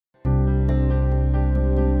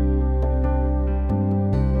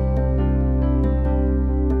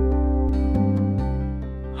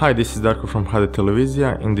Hi, this is Darko from Untitled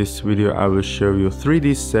Television. In this video I will show you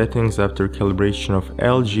 3D settings after calibration of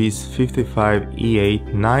LG's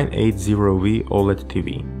 55EA980V OLED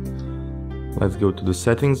TV. Let's go to the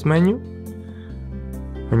settings menu.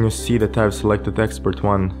 When you see that I've selected Expert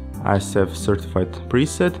 1 ISF certified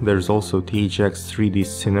preset, there's also THX 3D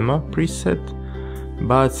Cinema preset,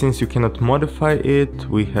 but since you cannot modify it,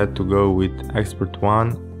 we had to go with Expert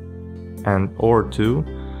 1 and or 2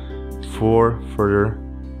 for further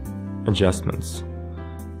adjustments.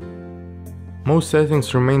 Most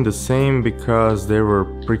settings remain the same because they were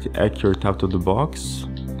pretty accurate out of the box.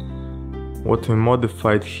 What we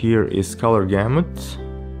modified here is color gamut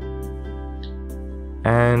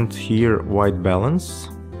and here white balance.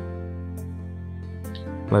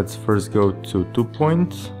 Let's first go to 2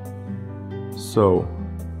 point. So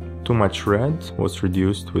too much red was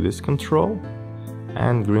reduced with this control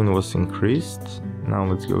and green was increased. Now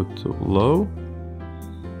let's go to low.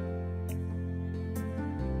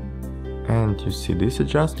 And you see these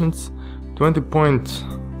adjustments. 20 point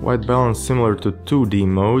white balance, similar to 2D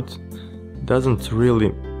mode, doesn't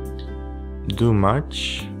really do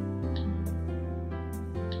much.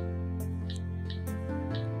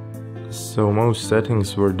 So most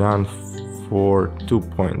settings were done for 2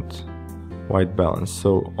 point white balance.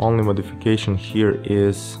 So only modification here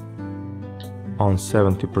is on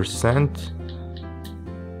 70%,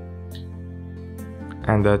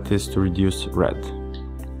 and that is to reduce red.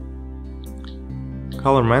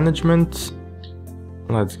 Color management,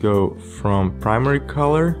 let's go from primary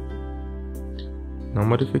color, no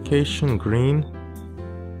modification, green,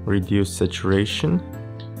 reduce saturation,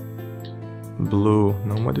 blue,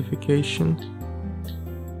 no modification,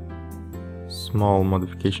 small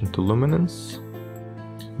modification to luminance,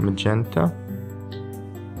 magenta,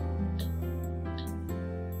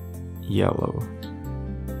 yellow.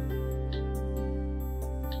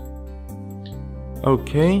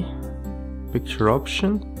 Okay. Picture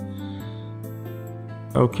option.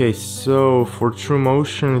 Okay, so for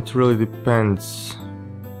Trumotion it really depends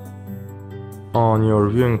on your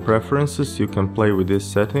viewing preferences. You can play with these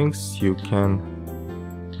settings. You can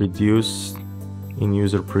reduce in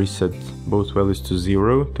user preset both values to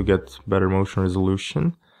 0 to get better motion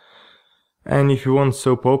resolution. And if you want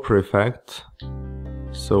soap opera effect,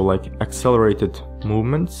 so like accelerated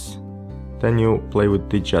movements, then you play with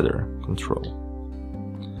the judder control.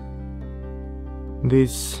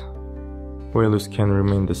 These values can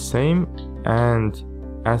remain the same and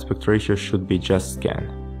aspect ratio should be just scan.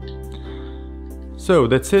 So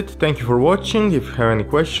that's it. Thank you for watching. If you have any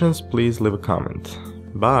questions, please leave a comment.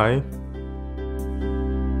 Bye!